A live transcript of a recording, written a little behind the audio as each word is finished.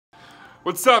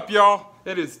What's up, y'all?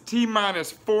 It is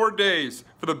T-minus 4 days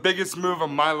for the biggest move of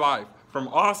my life, from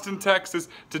Austin, Texas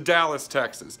to Dallas,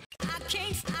 Texas.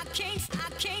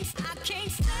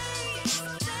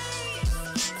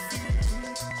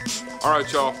 All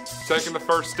right, y'all, taking the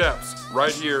first steps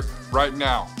right here, right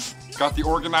now. Got the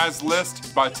organized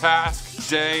list by task,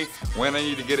 day, when I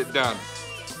need to get it done.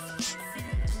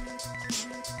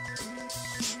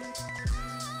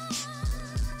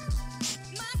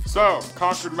 So,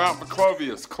 conquered Mount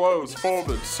Maclovius, closed,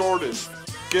 folded, sorted,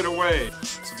 get away.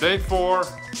 So day 4,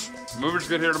 movers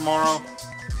get here tomorrow.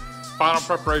 Final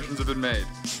preparations have been made.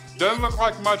 Doesn't look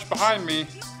like much behind me,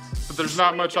 but there's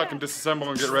not much I can disassemble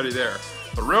and get ready there.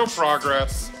 The real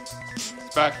progress is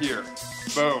back here.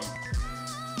 Boom.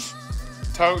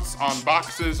 Totes on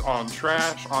boxes, on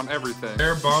trash, on everything.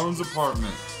 Bare bones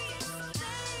apartment.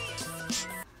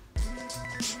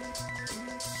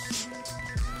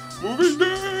 Moving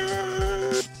day!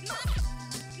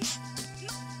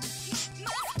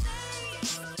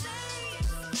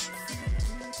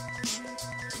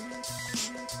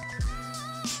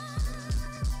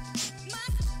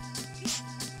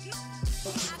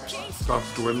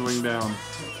 Stops dwindling down.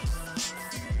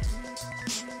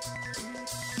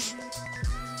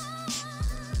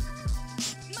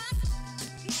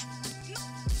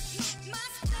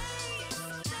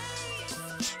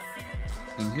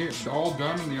 And here, all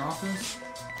done in the office.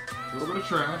 A little bit of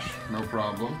trash, no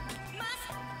problem.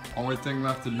 Only thing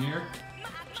left in here,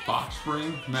 box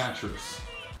spring mattress.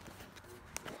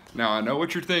 Now I know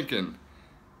what you're thinking.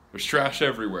 There's trash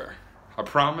everywhere. I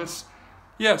promise,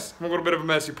 yes, I'm a little bit of a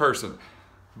messy person,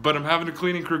 but I'm having a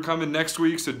cleaning crew come in next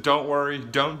week, so don't worry,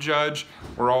 don't judge.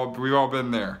 We've all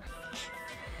been there.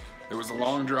 It was a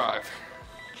long drive.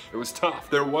 It was tough.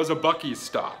 There was a Buc-ee's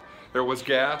stop. There was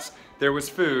gas, there was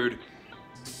food,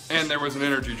 and there was an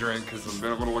energy drink because I've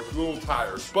been a little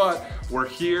tired. But we're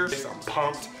here, I'm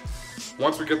pumped.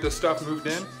 Once we get this stuff moved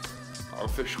in, I'll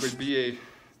officially be a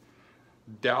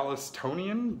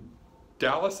Dallas-tonian?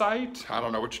 Dallasite? I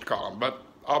don't know what you'd call them, but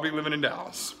I'll be living in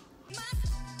Dallas.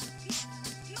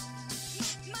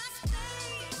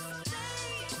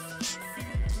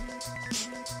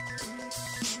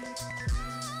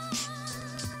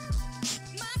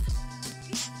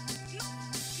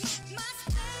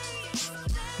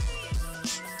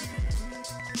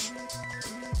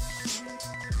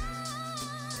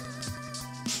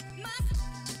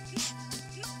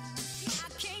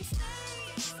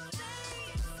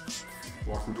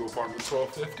 Welcome to apartment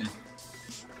 1250.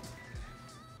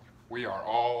 We are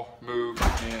all moved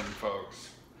in, folks.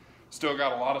 Still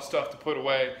got a lot of stuff to put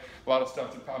away, a lot of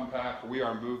stuff to unpack. We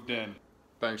are moved in.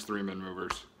 Thanks, 3 Men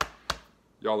Movers.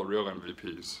 Y'all the real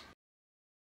MVPs.